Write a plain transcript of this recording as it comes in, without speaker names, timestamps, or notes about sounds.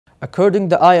According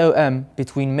to the IOM,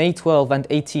 between May 12 and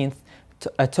 18th,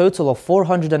 a total of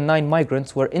 409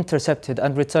 migrants were intercepted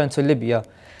and returned to Libya.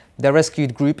 The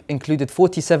rescued group included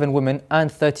 47 women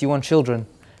and 31 children.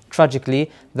 Tragically,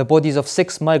 the bodies of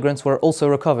 6 migrants were also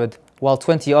recovered, while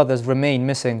 20 others remain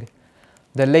missing.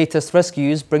 The latest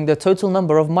rescues bring the total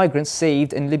number of migrants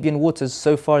saved in Libyan waters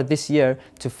so far this year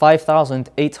to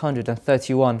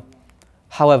 5,831.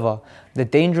 However, the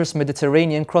dangerous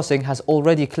Mediterranean crossing has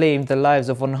already claimed the lives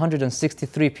of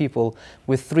 163 people,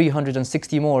 with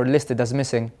 360 more listed as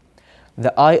missing.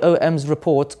 The IOM's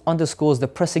report underscores the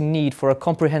pressing need for a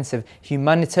comprehensive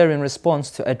humanitarian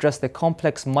response to address the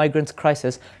complex migrant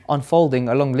crisis unfolding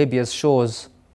along Libya's shores.